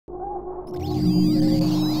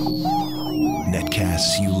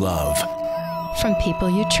Netcasts you love. From people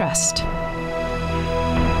you trust.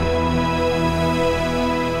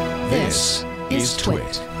 This is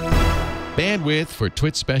TWiT. Bandwidth for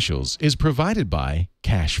TWiT specials is provided by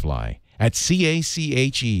CacheFly at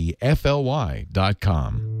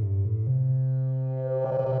CACHEFLY.com.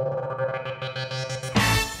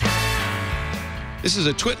 This is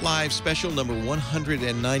a TWiT Live special number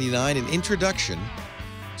 199, an introduction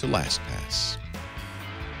to LastPass.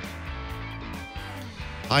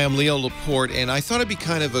 Hi, I'm Leo Laporte, and I thought it'd be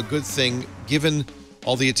kind of a good thing, given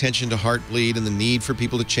all the attention to Heartbleed and the need for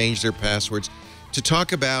people to change their passwords, to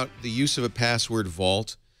talk about the use of a password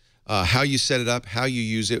vault, how you set it up, how you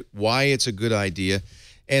use it, why it's a good idea.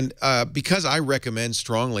 And because I recommend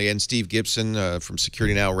strongly, and Steve Gibson from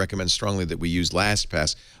Security Now recommends strongly that we use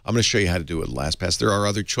LastPass, I'm going to show you how to do it with LastPass. There are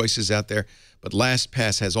other choices out there, but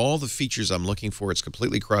LastPass has all the features I'm looking for. It's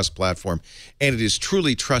completely cross-platform, and it is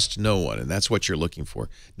truly trust no one, and that's what you're looking for.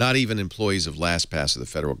 Not even employees of LastPass or the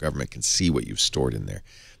federal government can see what you've stored in there.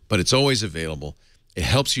 But it's always available. It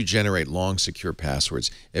helps you generate long, secure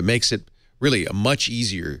passwords. It makes it really much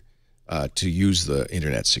easier to use the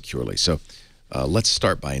internet securely. So let's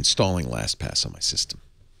start by installing LastPass on my system.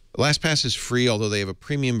 LastPass is free, although they have a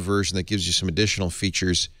premium version that gives you some additional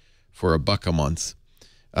features for $1 a month.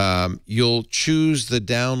 You'll choose the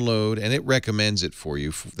download, and it recommends it for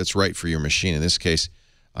you. That's right for your machine. In this case,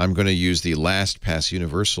 I'm going to use the LastPass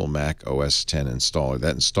Universal Mac OS X installer.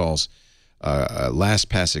 That installs a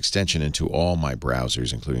LastPass extension into all my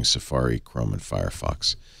browsers, including Safari, Chrome, and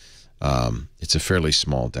Firefox. It's a fairly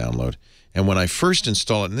small download. And when I first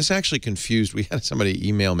installed it, and this actually confused, we had somebody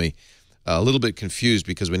email me a little bit confused,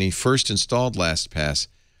 because when he first installed LastPass,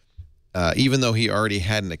 even though he already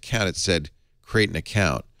had an account, it said create an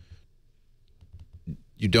account.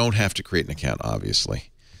 You don't have to create an account,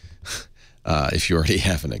 obviously, if you already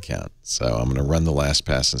have an account. So I'm going to run the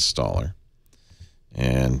LastPass installer.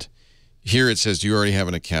 And here it says, do you already have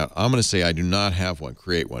an account? I'm going to say I do not have one.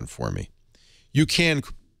 Create one for me. You can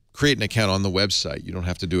create an account on the website. You don't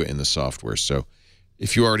have to do it in the software. So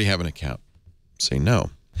if you already have an account, say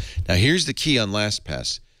no. Now, here's the key on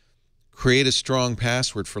LastPass. Create a strong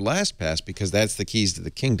password for LastPass, because that's the keys to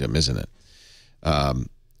the kingdom, isn't it?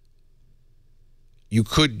 You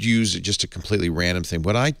could use just a completely random thing.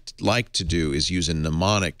 What I like to do is use a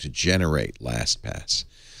mnemonic to generate LastPass.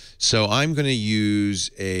 So I'm going to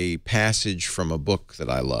use a passage from a book that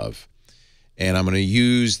I love, and I'm going to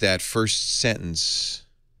use that first sentence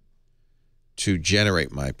to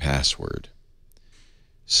generate my password.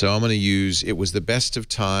 So I'm going to use, it was the best of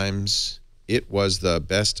times, it was the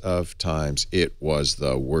best of times, it was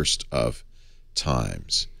the worst of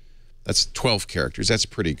times. That's 12 characters. That's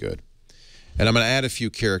pretty good. And I'm going to add a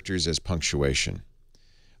few characters as punctuation.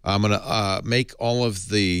 I'm going to make all of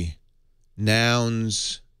the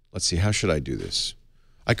nouns. Let's see, how should I do this?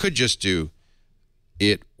 I could just do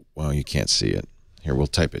it. Well, you can't see it. Here, we'll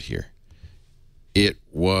type it here. It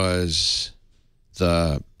was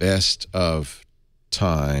the best of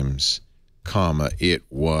times, comma, it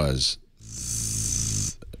was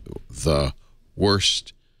the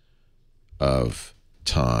worst of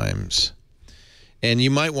times. And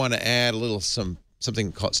you might want to add a little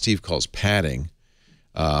something Steve calls padding,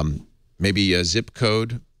 maybe a zip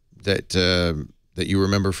code that that you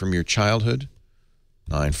remember from your childhood,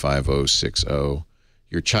 95060,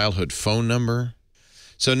 your childhood phone number.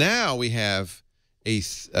 So now we have a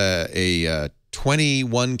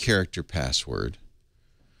 21-character password,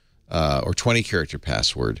 or 20-character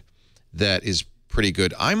password that is pretty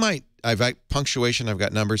good. I've got punctuation, I've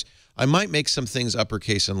got numbers. I might make some things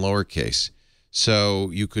uppercase and lowercase. So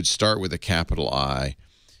you could start with a capital I,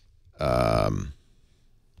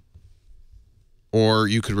 or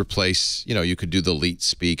you could replace, you could do the leet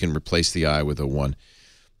speak and replace the I with a 1.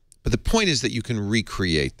 But the point is that you can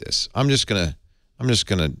recreate this. I'm just gonna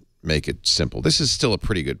make it simple. This is still a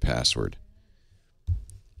pretty good password.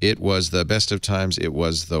 It was the best of times, it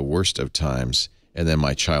was the worst of times, and then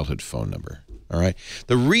my childhood phone number. All right.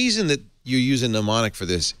 The reason that you use a mnemonic for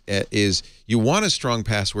this is you want a strong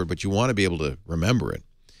password, but you want to be able to remember it,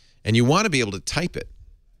 and you want to be able to type it.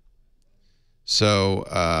 So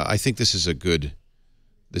I think this is a good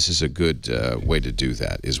way to do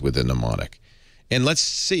that, is with a mnemonic. And let's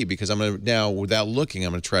see, because I'm going to now, without looking,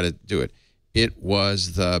 I'm going to try to do it. It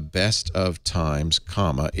was the best of times,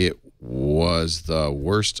 comma, it was the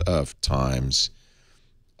worst of times,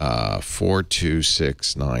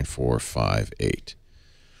 4269458.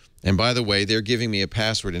 And by the way, they're giving me a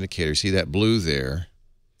password indicator. See that blue there?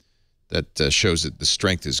 That shows that the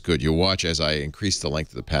strength is good. You'll watch as I increase the length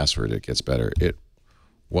of the password, it gets better. It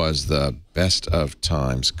was the best of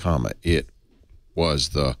times, comma, it was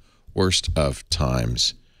the worst of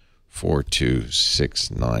times,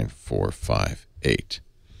 4269458.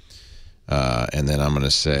 And then I'm going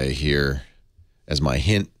to say here as my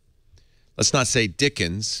hint, let's not say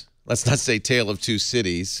Dickens. Let's not say Tale of Two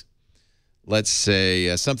Cities. Let's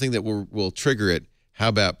say something that will trigger it. How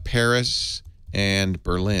about Paris and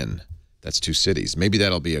Berlin? That's two cities. Maybe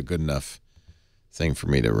that'll be a good enough thing for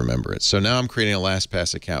me to remember it. So now I'm creating a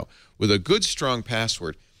LastPass account with a good, strong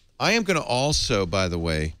password. I am going to also, by the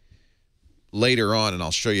way, later on, and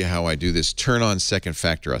I'll show you how I do this, turn on second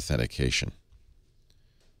factor authentication.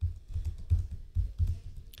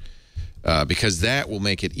 Because that will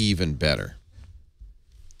make it even better.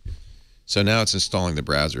 So now it's installing the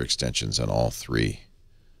browser extensions on all three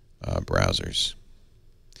browsers.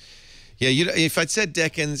 Yeah, if I'd said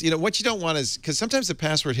Dickens, what you don't want is, because sometimes the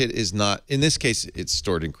password hit is not, in this case, it's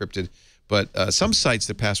stored encrypted, but some sites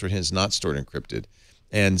the password hit is not stored encrypted.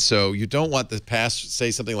 And so you don't want the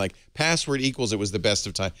say something like password equals it was the best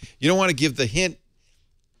of time. You don't want to give the hint,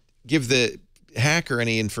 give the hacker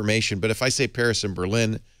any information. But if I say Paris and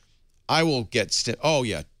Berlin, I will get, oh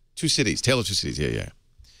yeah, two cities, Tale of Two Cities, yeah.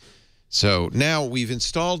 So now we've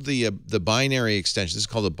installed the binary extension. This is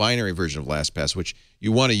called the binary version of LastPass, which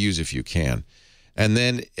you want to use if you can. And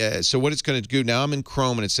then, so what it's going to do, now I'm in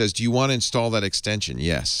Chrome and it says, do you want to install that extension?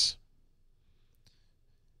 Yes.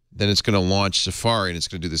 Then it's going to launch Safari and it's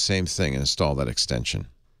going to do the same thing and install that extension.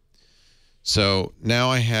 So now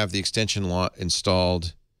I have the extension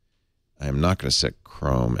installed. I am not going to set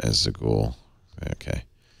Chrome as the goal. Okay.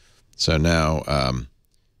 So now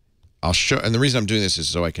I'll show, and the reason I'm doing this is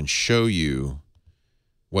so I can show you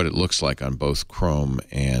what it looks like on both Chrome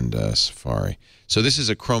and Safari. So this is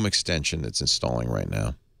a Chrome extension that's installing right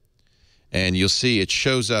now. And you'll see it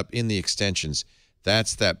shows up in the extensions.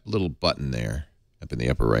 That's that little button there up in the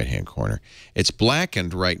upper right-hand corner. It's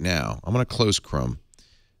blackened right now. I'm going to close Chrome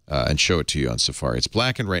and show it to you on Safari. It's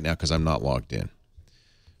blackened right now because I'm not logged in.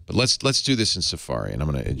 But let's do this in Safari. And I'm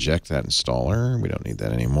going to eject that installer. We don't need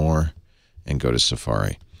that anymore. And go to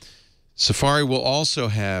Safari. Safari will also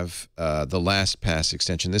have the LastPass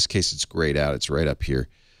extension. In this case, it's grayed out. It's right up here.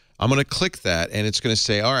 I'm going to click that, and it's going to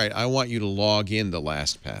say, all right, I want you to log in to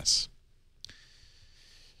LastPass.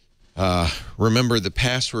 Remember the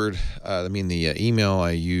password, the email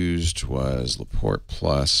I used was Laporte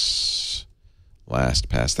plus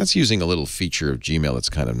LastPass. That's using a little feature of Gmail that's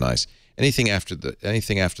kind of nice. Anything after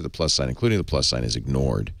the plus sign, including the plus sign, is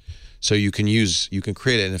ignored. So you can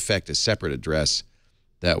create, in effect, a separate address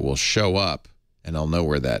that will show up, and I'll know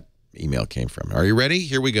where that email came from. Are you ready?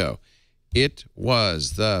 Here we go. It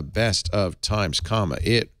was the best of times, comma.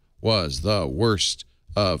 It was the worst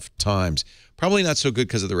of times. Probably not so good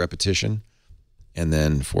because of the repetition. And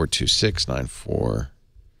then 4269458,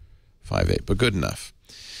 but good enough.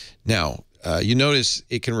 Now, you notice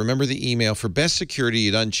it can remember the email. For best security,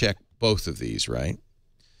 you'd uncheck both of these, right?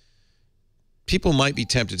 People might be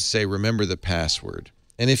tempted to say, remember the password.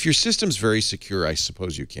 And if your system's very secure, I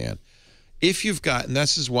suppose you can. If you've got, and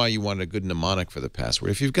this is why you want a good mnemonic for the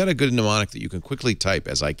password, if you've got a good mnemonic that you can quickly type,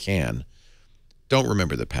 as I can, don't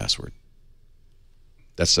remember the password.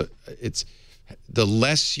 It's the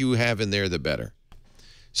less you have in there, the better.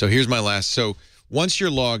 So here's my last. So once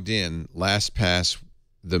you're logged in, LastPass,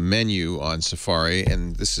 the menu on Safari,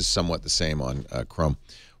 and this is somewhat the same on Chrome,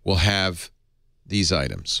 will have these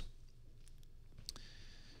items.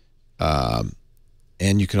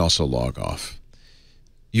 And you can also log off.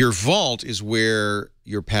 Your vault is where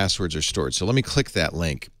your passwords are stored. So let me click that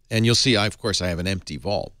link. And you'll see, of course, I have an empty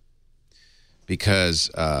vault because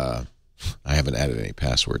I haven't added any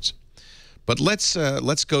passwords. But let's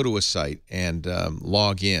go to a site and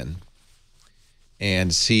log in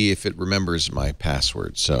and see if it remembers my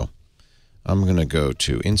password. So I'm going to go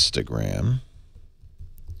to Instagram.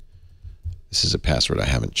 This is a password I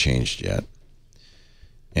haven't changed yet.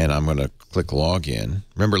 And I'm going to click login.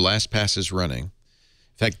 Remember, LastPass is running. In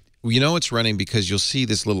fact, you know it's running because you'll see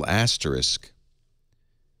this little asterisk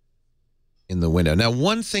in the window. Now,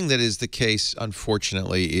 one thing that is the case,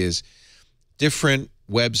 unfortunately, is different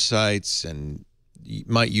websites and you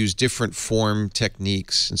might use different form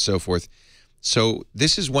techniques and so forth. So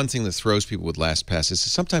this is one thing that throws people with LastPass is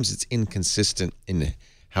sometimes it's inconsistent in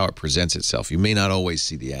how it presents itself. You may not always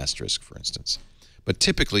see the asterisk, for instance. But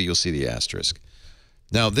typically, you'll see the asterisk.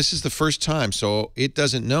 Now, this is the first time, so it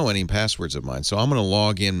doesn't know any passwords of mine. So I'm going to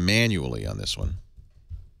log in manually on this one.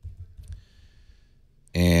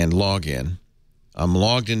 And log in. I'm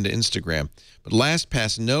logged into Instagram. But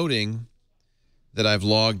LastPass, noting that I've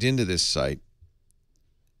logged into this site,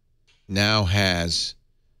 now has,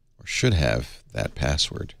 or should have that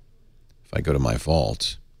password. If I go to my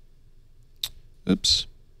vault, oops,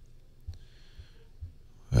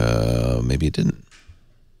 maybe it didn't.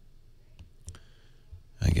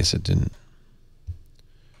 I guess it didn't.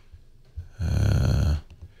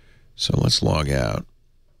 So let's log out.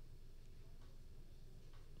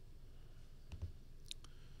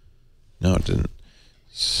 No, it didn't.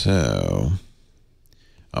 So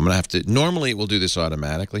I'm going to have to, normally it will do this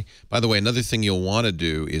automatically. By the way, another thing you'll want to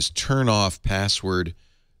do is turn off password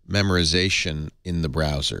memorization in the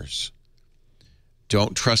browsers.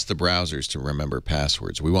 Don't trust the browsers to remember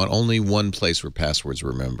passwords. We want only one place where passwords are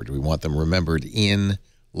remembered. We want them remembered in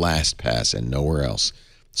LastPass and nowhere else.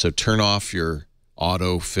 So turn off your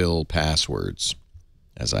autofill passwords,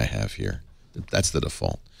 as I have here. That's the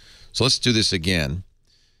default. So let's do this again.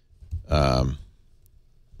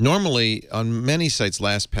 Normally, on many sites,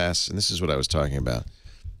 LastPass, and this is what I was talking about,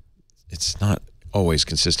 it's not always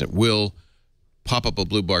consistent, will pop up a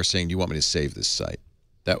blue bar saying, do you want me to save this site?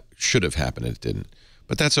 That should have happened, it didn't.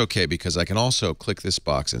 But that's okay, because I can also click this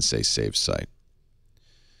box and say Save Site.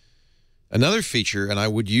 Another feature, and I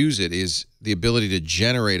would use it, is the ability to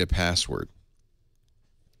generate a password.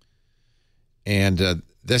 And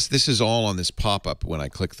this is all on this pop-up when I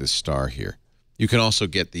click this star here. You can also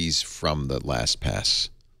get these from the LastPass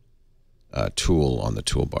tool on the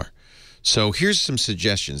toolbar. So here's some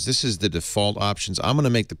suggestions. This is the default options. I'm going to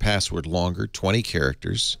make the password longer, 20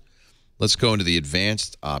 characters. Let's go into the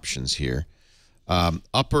advanced options here.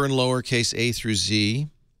 Upper and lowercase a through z,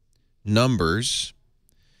 numbers.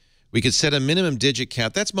 We could set a minimum digit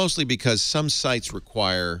count. That's mostly because some sites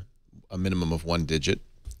require a minimum of 1 digit.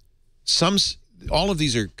 All of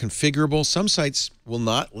these are configurable. Some sites will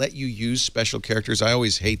not let you use special characters. I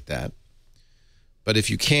always hate that. But if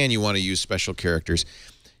you can, you want to use special characters.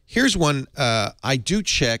 Here's one I do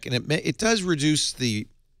check, and it does reduce the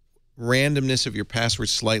randomness of your password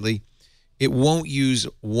slightly. It won't use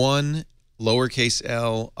 1, lowercase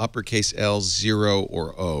l, uppercase L, 0,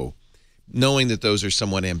 or O, knowing that those are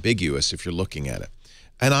somewhat ambiguous if you're looking at it.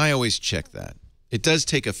 And I always check that. It does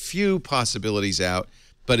take a few possibilities out,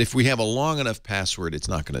 but if we have a long enough password, it's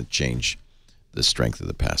not going to change the strength of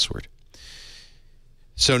the password.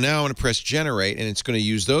 So now I'm going to press generate, and it's going to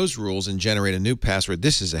use those rules and generate a new password.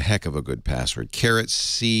 This is a heck of a good password.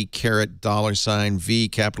 $C,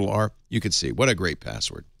 $V, capital R. You can see. What a great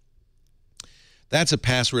password. That's a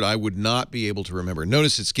password I would not be able to remember.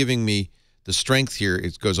 Notice it's giving me the strength here.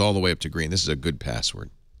 It goes all the way up to green. This is a good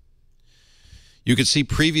password. You can see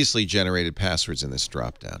previously generated passwords in this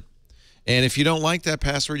dropdown. And if you don't like that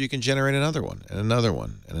password, you can generate another one, and another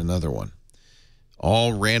one, and another one.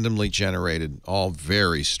 All randomly generated, all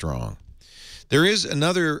very strong. There is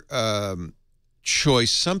another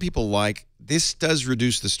choice some people like. This does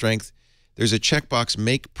reduce the strength. There's a checkbox,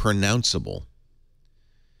 make pronounceable.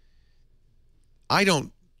 I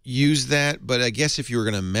don't use that, but I guess if you were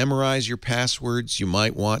going to memorize your passwords, you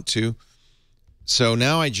might want to. So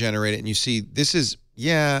now I generate it, and you see this is,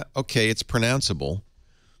 yeah, okay, it's pronounceable,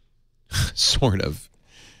 sort of.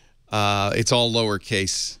 It's all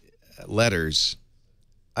lowercase letters.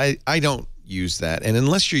 I don't use that, and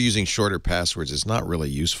unless you're using shorter passwords, it's not really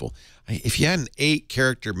useful. If you had an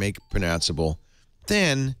 8-character make pronounceable,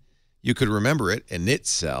 then you could remember it, an int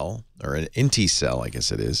cell, or an inti cell, I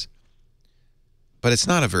guess it is. But it's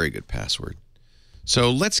not a very good password.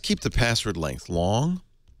 So let's keep the password length long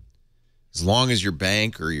as your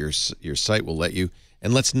bank or your site will let you,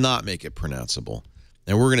 and let's not make it pronounceable.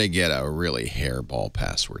 And we're going to get a really hairball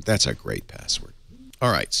password. That's a great password.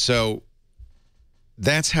 All right, so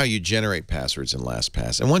that's how you generate passwords in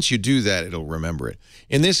LastPass. And once you do that, it'll remember it.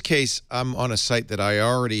 In this case, I'm on a site that I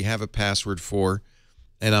already have a password for,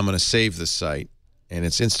 and I'm going to save the site. And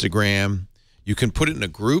it's Instagram. You can put it in a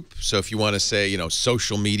group. So if you want to say, you know,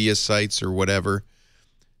 social media sites or whatever,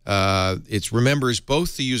 it remembers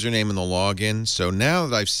both the username and the login. So now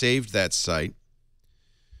that I've saved that site,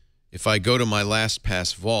 if I go to my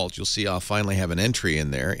LastPass vault, you'll see I'll finally have an entry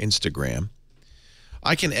in there, Instagram.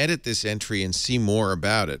 I can edit this entry and see more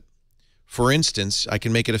about it. For instance, I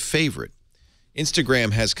can make it a favorite.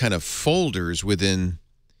 Instagram has kind of folders within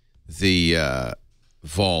the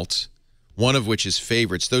vault, one of which is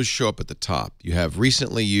favorites. Those show up at the top. You have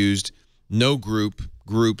recently used, no group,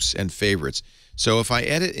 groups, and favorites. So if I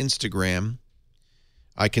edit Instagram,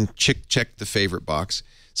 I can check the favorite box.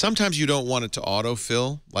 Sometimes you don't want it to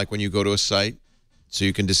autofill, like when you go to a site, so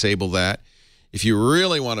you can disable that. If you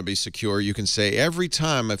really want to be secure, you can say, every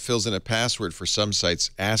time it fills in a password for some sites,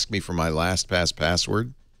 ask me for my LastPass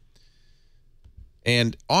password.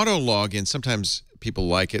 And auto login, sometimes people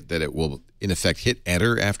like it that it will, in effect, hit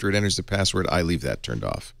enter after it enters the password. I leave that turned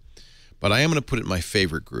off. but I am going to put it in my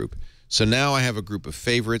favorite group. So now I have a group of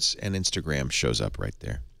favorites, and Instagram shows up right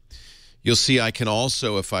there. You'll see I can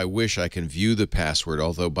also, if I wish, I can view the password,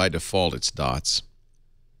 although by default it's dots.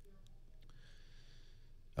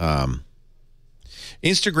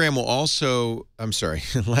 Instagram will also, I'm sorry,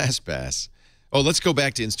 LastPass. Oh, let's go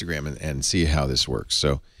back to Instagram and see how this works.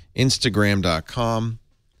 So Instagram.com,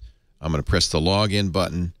 I'm going to press the login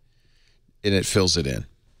button, and it fills it in.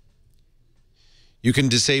 You can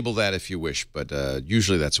disable that if you wish, but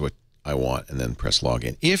usually that's what I want, and then press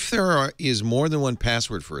login. If there is more than one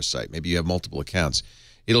password for a site, maybe you have multiple accounts,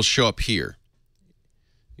 it'll show up here.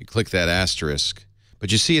 You click that asterisk,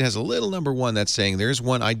 but you see it has a little number 1 that's saying there's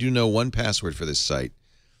one, I do know one password for this site.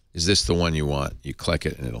 Is this the one you want? You click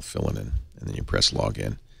it, and it'll fill it in, and then you press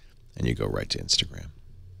login, and you go right to Instagram.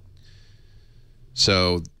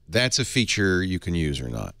 So that's a feature you can use or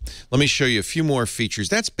not. Let me show you a few more features.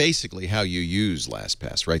 That's basically how you use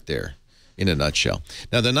LastPass right there in a nutshell.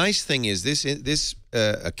 Now, the nice thing is this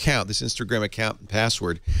account, this Instagram account and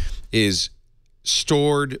password is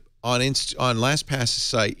stored on LastPass's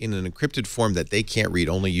site in an encrypted form that they can't read.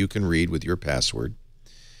 Only you can read with your password.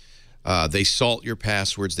 They salt your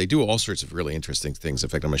passwords. They do all sorts of really interesting things. In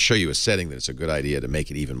fact, I'm going to show you a setting that it's a good idea to make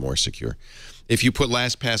it even more secure. If you put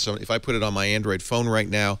LastPass on, if I put it on my Android phone right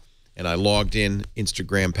now and I logged in,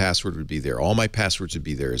 Instagram password would be there. All my passwords would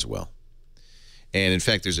be there as well. And in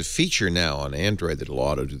fact, there's a feature now on Android that will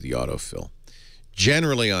auto-do the autofill.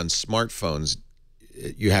 Generally on smartphones,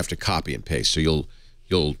 you have to copy and paste. So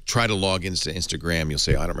you'll try to log into Instagram. You'll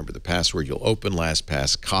say, I don't remember the password. You'll open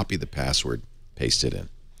LastPass, copy the password, paste it in.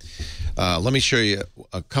 Let me show you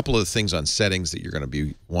a couple of things on settings that you're going to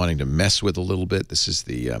be wanting to mess with a little bit. This is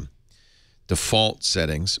the default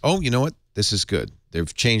settings. Oh, you know what? This is good.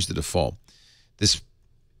 They've changed the default. This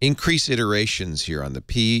increase iterations here on the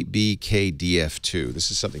PBKDF2. This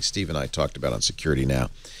is something Steve and I talked about on Security Now.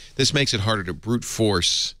 This makes it harder to brute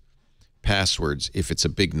force passwords if it's a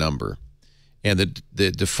big number. And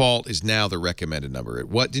the default is now the recommended number.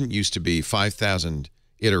 What didn't used to be 5,000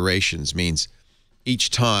 iterations means each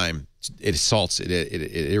time it assaults, it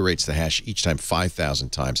iterates the hash each time 5,000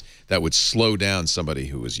 times. That would slow down somebody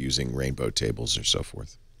who was using rainbow tables or so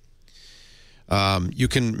forth. You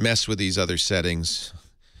can mess with these other settings.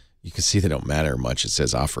 You can see they don't matter much. It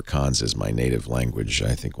says Afrikaans is my native language.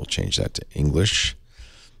 I think we'll change that to English.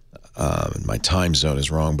 My time zone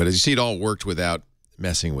is wrong. But as you see, it all worked without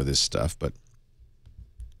messing with this stuff. But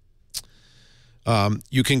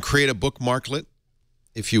you can create a bookmarklet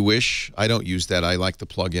if you wish. I don't use that. I like the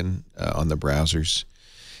plugin on the browsers.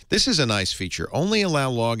 This is a nice feature. Only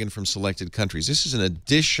allow login from selected countries. This is an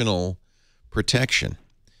additional protection.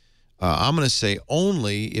 I'm going to say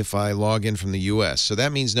only if I log in from the U.S. So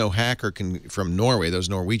that means no hacker can, from Norway, those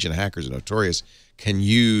Norwegian hackers are notorious, can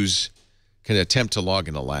attempt to log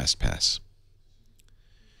into LastPass.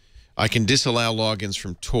 I can disallow logins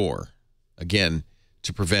from Tor, again,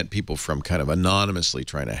 to prevent people from kind of anonymously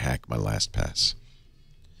trying to hack my LastPass.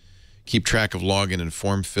 Keep track of login and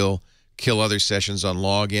form fill. Kill other sessions on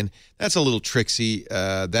login. That's a little tricksy.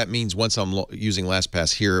 That means once I'm using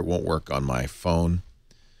LastPass here, it won't work on my phone.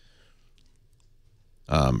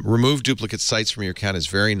 Remove duplicate sites from your account is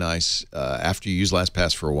very nice. After you use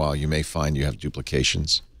LastPass for a while, you may find you have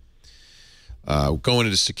duplications. Going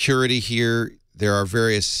into security here, there are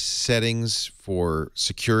various settings for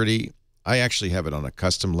security. I actually have it on a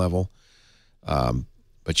custom level,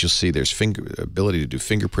 but you'll see there's ability to do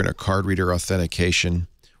fingerprint or card reader authentication,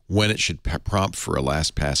 when it should prompt for a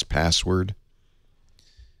LastPass password.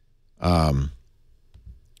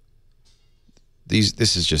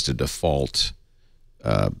 This is just a default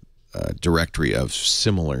directory of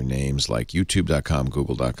similar names like youtube.com,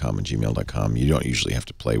 google.com, and gmail.com. You don't usually have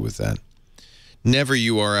to play with that. Never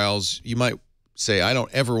URLs. You might say, I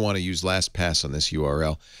don't ever want to use LastPass on this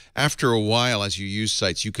URL. After a while, as you use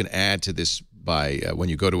sites, you can add to this by when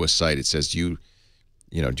you go to a site, it says, do you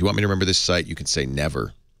want me to remember this site? You can say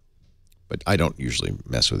never. But I don't usually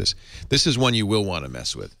mess with this. This is one you will want to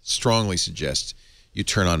mess with. Strongly suggest you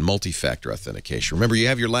turn on multi-factor authentication. Remember, you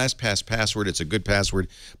have your LastPass password. It's a good password,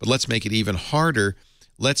 but let's make it even harder.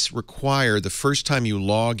 Let's require the first time you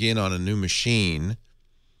log in on a new machine,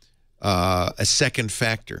 a second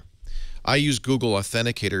factor. I use Google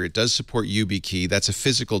Authenticator. It does support YubiKey. That's a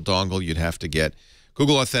physical dongle you'd have to get.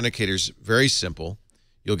 Google Authenticator is very simple.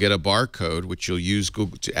 You'll get a barcode, which you'll use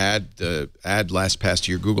Google to add LastPass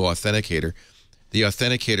to your Google Authenticator. The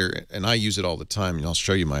Authenticator, and I use it all the time, and I'll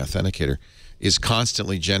show you my Authenticator, is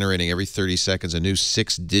constantly generating every 30 seconds a new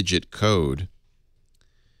 6-digit code.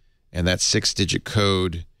 And that 6-digit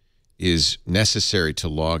code is necessary to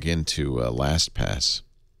log into LastPass.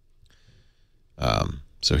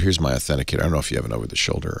 So here's my authenticator. I don't know if you have an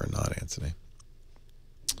over-the-shoulder or not, Anthony.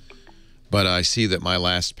 But I see that my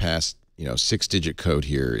LastPass, 6-digit code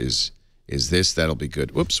here is this. That'll be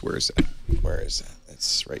good. Whoops, where is that? Where is that?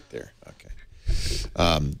 It's right there. Okay.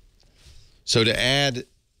 So to add,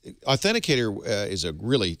 Authenticator is a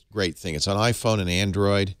really great thing. It's on iPhone and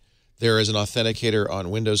Android. There is an Authenticator on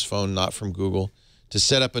Windows Phone, not from Google. To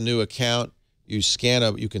set up a new account, you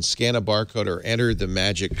can scan a barcode or enter the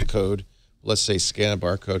magic code. Let's say scan a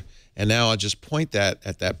barcode. And now I'll just point that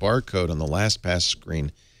at that barcode on the LastPass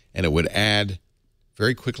screen, and it would add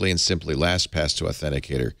very quickly and simply LastPass to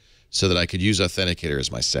Authenticator so that I could use Authenticator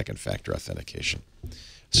as my second-factor authentication.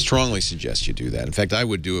 Strongly suggest you do that. In fact, I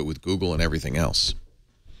would do it with Google and everything else.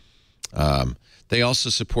 They also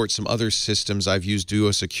support some other systems. I've used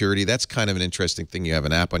Duo Security. That's kind of an interesting thing. You have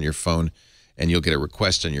an app on your phone, and you'll get a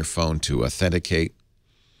request on your phone to authenticate.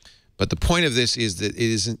 But the point of this is that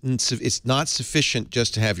it's not sufficient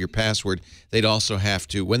just to have your password. They'd also have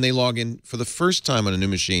to, when they log in for the first time on a new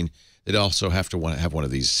machine, they'd also have to have one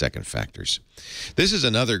of these second factors. This is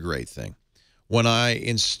another great thing. When I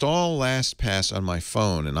install LastPass on my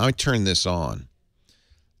phone, and I turn this on,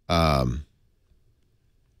 the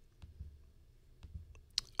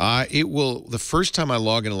first time I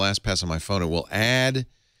log into LastPass on my phone, it will add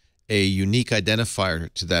a unique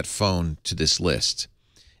identifier to that phone to this list.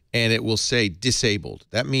 And it will say disabled.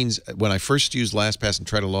 That means when I first use LastPass and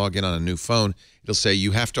try to log in on a new phone, it'll say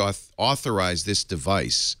you have to authorize this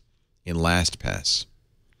device in LastPass.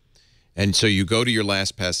 And so you go to your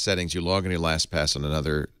LastPass settings, you log into your LastPass on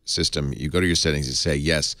another system, you go to your settings and say,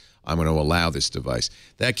 yes, I'm going to allow this device.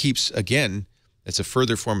 That keeps, again, it's a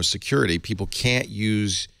further form of security. People can't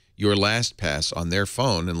use your LastPass on their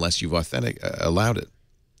phone unless you've allowed it.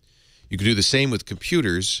 You can do the same with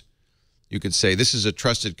computers. You could say, this is a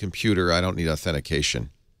trusted computer. I don't need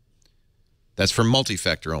authentication. That's for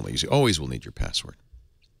multi-factor only. You always will need your password.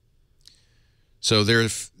 So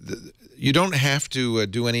you don't have to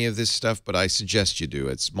do any of this stuff, but I suggest you do.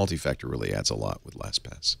 It's multi-factor really adds a lot with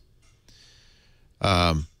LastPass.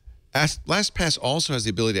 LastPass also has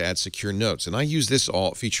the ability to add secure notes, and I use this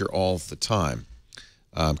feature all the time.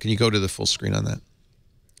 Can you go to the full screen on that?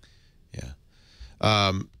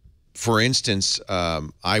 Yeah. For instance,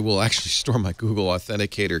 I will actually store my Google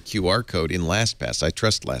Authenticator QR code in LastPass. I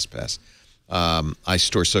trust LastPass. I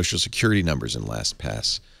store Social Security numbers in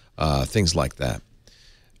LastPass, things like that.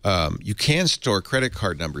 You can store credit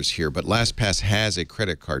card numbers here, but LastPass has a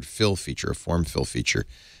credit card fill feature, a form fill feature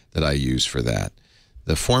that I use for that.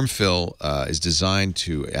 The form fill is designed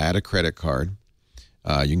to add a credit card.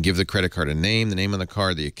 You can give the credit card a name, the name on the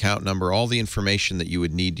card, the account number, all the information that you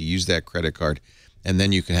would need to use that credit card. And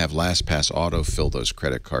then you can have LastPass auto-fill those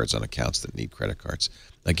credit cards on accounts that need credit cards.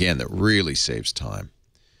 Again, that really saves time.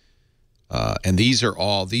 And these are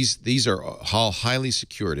all highly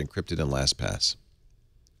secured, encrypted in LastPass.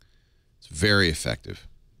 It's very effective.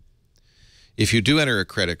 If you do enter a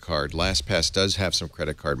credit card, LastPass does have some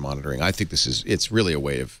credit card monitoring. I think it's really a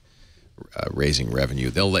way of raising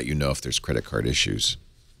revenue. They'll let you know if there's credit card issues.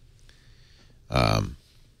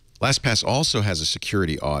 LastPass also has a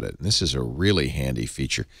security audit, and this is a really handy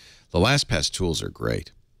feature. The LastPass tools are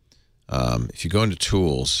great. If you go into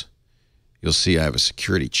Tools, you'll see I have a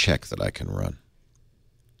security check that I can run.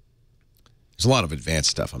 There's a lot of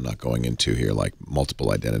advanced stuff I'm not going into here, like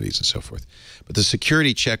multiple identities and so forth. But the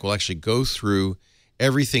security check will actually go through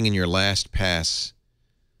everything in your LastPass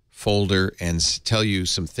folder and tell you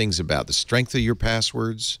some things about the strength of your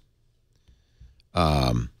passwords,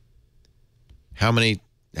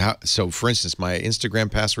 so, for instance, my Instagram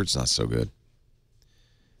password's not so good.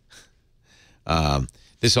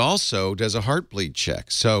 This also does a heartbleed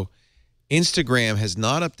check. So Instagram has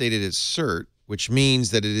not updated its cert, which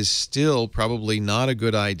means that it is still probably not a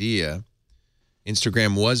good idea.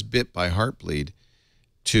 Instagram was bit by heartbleed.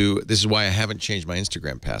 This is why I haven't changed my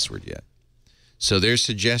Instagram password yet. So their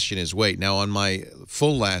suggestion is, wait, now on my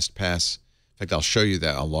full LastPass, in fact, I'll show you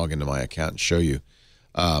that. I'll log into my account and show you.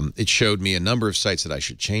 It showed me a number of sites that I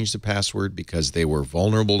should change the password because they were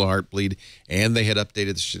vulnerable to Heartbleed and they had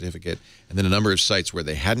updated the certificate, and then a number of sites where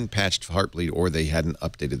they hadn't patched Heartbleed or they hadn't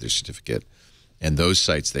updated their certificate. And those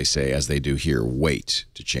sites, they say, as they do here, wait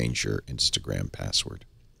to change your Instagram password.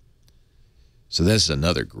 So this is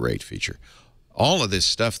another great feature. All of this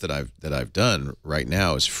stuff that I've done right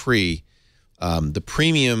now is free. The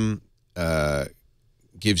premium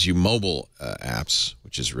gives you mobile apps,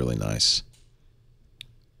 which is really nice.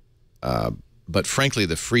 But frankly,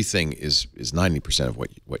 the free thing is 90% of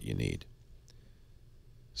what you need.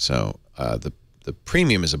 So the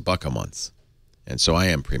premium is $1 a month, And so I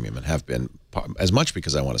am premium and have been, as much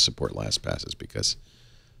because I want to support LastPass as because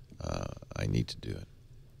I need to do it.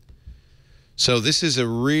 So this is a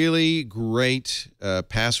really great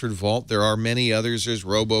password vault. There are many others. There's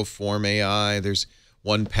RoboForm AI. There's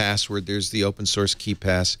 1Password. There's the open source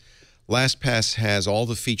KeePass. LastPass has all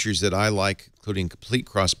the features that I like, including complete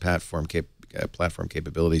cross-platform platform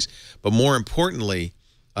capabilities. But more importantly,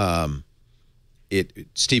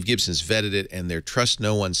 Steve Gibson's vetted it, and their Trust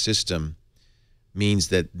No One system means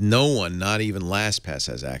that no one, not even LastPass,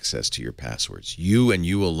 has access to your passwords. You and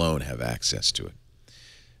you alone have access to it.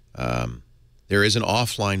 There is an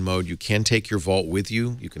offline mode. You can take your vault with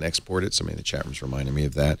you. You can export it. Somebody in the chat room's reminding me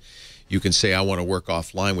of that. You can say, I want to work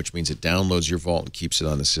offline, which means it downloads your vault and keeps it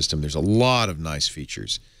on the system. There's a lot of nice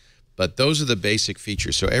features. But those are the basic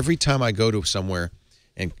features. So every time I go to somewhere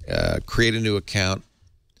and create a new account,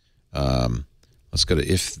 let's go to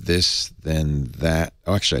if this, then that.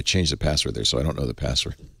 Oh, actually, I changed the password there, so I don't know the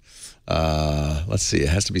password. Let's see. It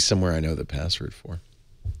has to be somewhere I know the password for.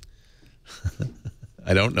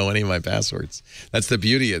 I don't know any of my passwords. That's the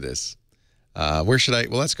beauty of this. Where should I?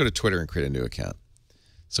 Well, let's go to Twitter and create a new account.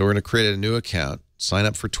 So we're going to create a new account, sign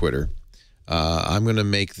up for Twitter. I'm going to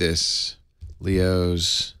make this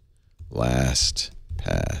Leo's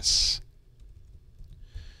LastPass.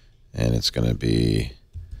 And it's going to be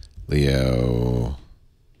Leo,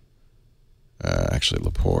 actually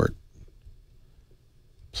Laporte,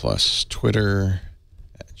 plus Twitter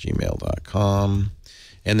at gmail.com.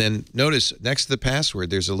 And then notice next to the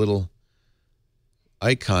password, there's a little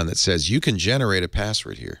icon that says you can generate a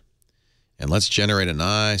password here. And let's generate a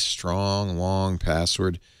nice, strong, long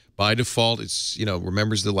password. By default, it's,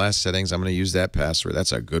 remembers the last settings. I'm going to use that password.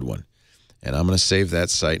 That's a good one. And I'm going to save that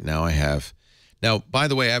site. Now, by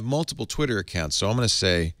the way, I have multiple Twitter accounts. So I'm going to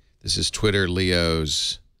say this is Twitter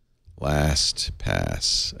Leo's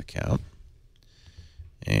LastPass account.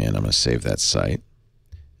 And I'm going to save that site.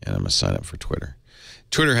 And I'm going to sign up for Twitter.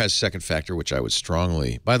 Twitter has second factor, which I would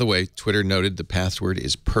strongly... By the way, Twitter noted the password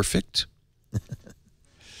is perfect.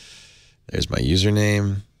 There's my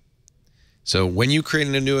username. So when you create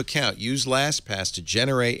a new account, use LastPass to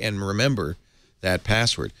generate and remember that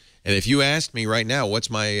password. And if you asked me right now, what's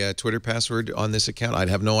my Twitter password on this account, I'd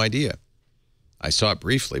have no idea. I saw it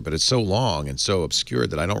briefly, but it's so long and so obscure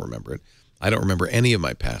that I don't remember it. I don't remember any of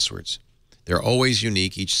my passwords. They're always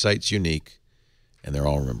unique. Each site's unique. And they're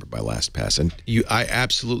all remembered by LastPass. And I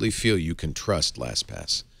absolutely feel you can trust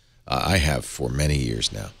LastPass. I have for many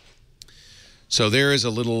years now. So there is a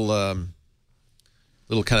little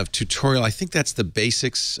kind of tutorial. I think that's the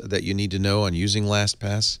basics that you need to know on using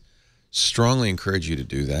LastPass. Strongly encourage you to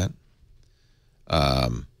do that.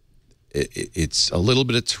 It's a little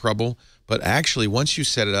bit of trouble, but actually once you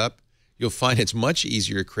set it up, you'll find it's much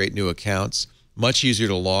easier to create new accounts, much easier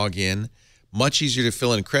to log in, much easier to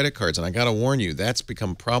fill in credit cards. And I got to warn you, that's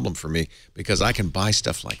become a problem for me because I can buy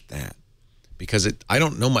stuff like that. Because I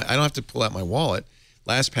don't have to pull out my wallet.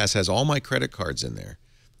 LastPass has all my credit cards in there.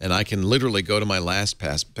 And I can literally go to my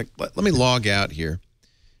LastPass. Let me log out here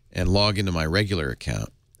and log into my regular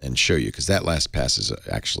account and show you, because that LastPass is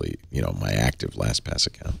actually, my active LastPass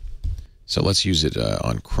account. So let's use it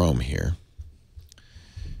on Chrome here.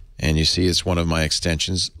 And you see it's one of my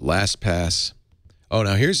extensions, LastPass. Oh,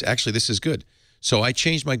 now this is good. So I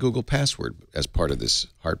changed my Google password as part of this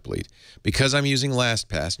Heartbleed. Because I'm using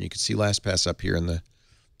LastPass, and you can see LastPass up here in the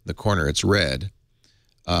corner, it's red.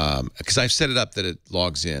 Because I've set it up that it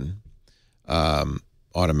logs in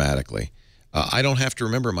automatically. I don't have to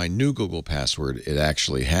remember my new Google password. It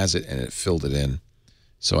actually has it, and it filled it in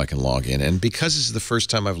so I can log in. And because this is the first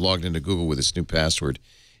time I've logged into Google with this new password,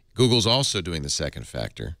 Google's also doing the second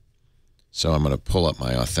factor. So I'm going to pull up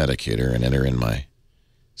my authenticator and enter in my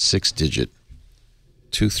 6-digit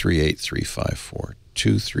 238354.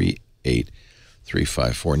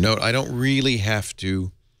 238354. Note, I don't really have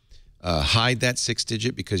to hide that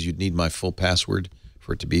 6-digit because you'd need my full password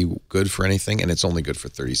for it to be good for anything, and it's only good for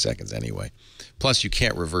 30 seconds anyway. Plus, you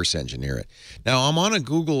can't reverse engineer it. Now, I'm on a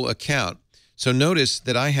Google account, so notice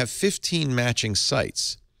that I have 15 matching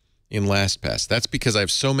sites in LastPass. That's because I have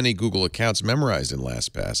so many Google accounts memorized in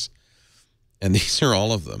LastPass, and these are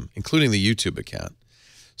all of them, including the YouTube account.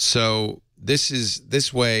 So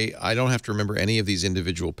this way, I don't have to remember any of these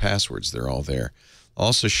individual passwords. They're all there. I'll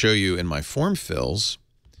also show you in my form fills,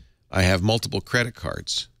 I have multiple credit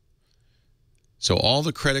cards. So all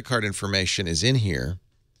the credit card information is in here,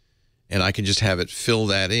 and I can just have it fill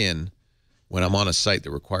that in when I'm on a site that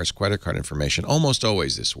requires credit card information. Almost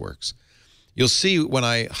always this works. You'll see when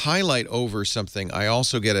I highlight over something, I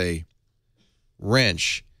also get a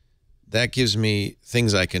wrench. That gives me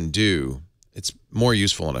things I can do it's more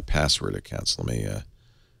useful on a password account. So let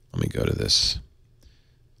me go to this.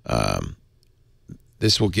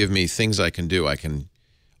 This will give me things I can do. I can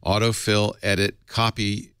autofill, edit,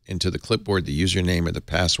 copy into the clipboard the username or the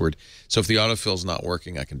password. So if the autofill is not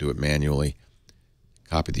working, I can do it manually.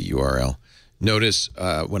 Copy the URL. Notice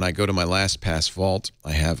when I go to my LastPass vault,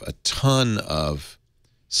 I have a ton of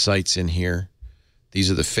sites in here. These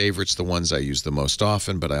are the favorites, the ones I use the most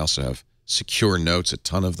often, but I also have secure notes, a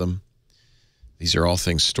ton of them. These are all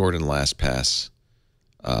things stored in LastPass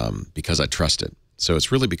because I trust it. So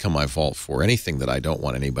it's really become my vault for anything that I don't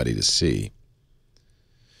want anybody to see.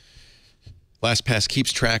 LastPass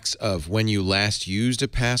keeps tracks of when you last used a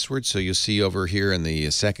password. So you'll see over here in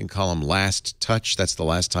the second column, last touch. That's the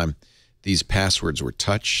last time these passwords were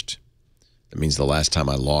touched. That means the last time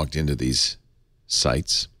I logged into these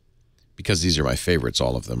sites. Because these are my favorites,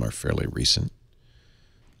 all of them are fairly recent.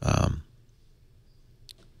 And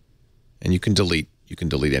you can delete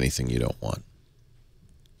anything you don't want.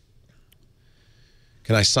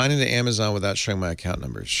 Can I sign into Amazon without showing my account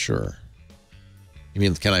numbers? Sure. You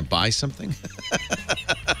mean, can I buy something?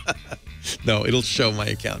 No, it'll show my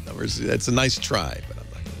account numbers. That's a nice try, but I'm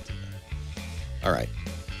not going to do that. All right.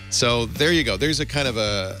 So there you go. There's a kind of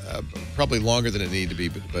a probably longer than it needed to be,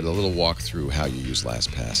 but a little walk through how you use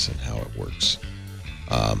LastPass and how it works.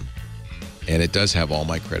 And it does have all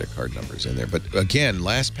my credit card numbers in there. But again,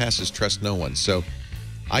 LastPass is trust no one. So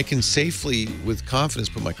I can safely, with confidence,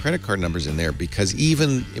 put my credit card numbers in there because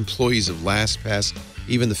even employees of LastPass,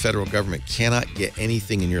 even the federal government, cannot get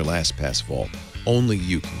anything in your LastPass vault. Only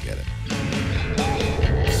you can get it.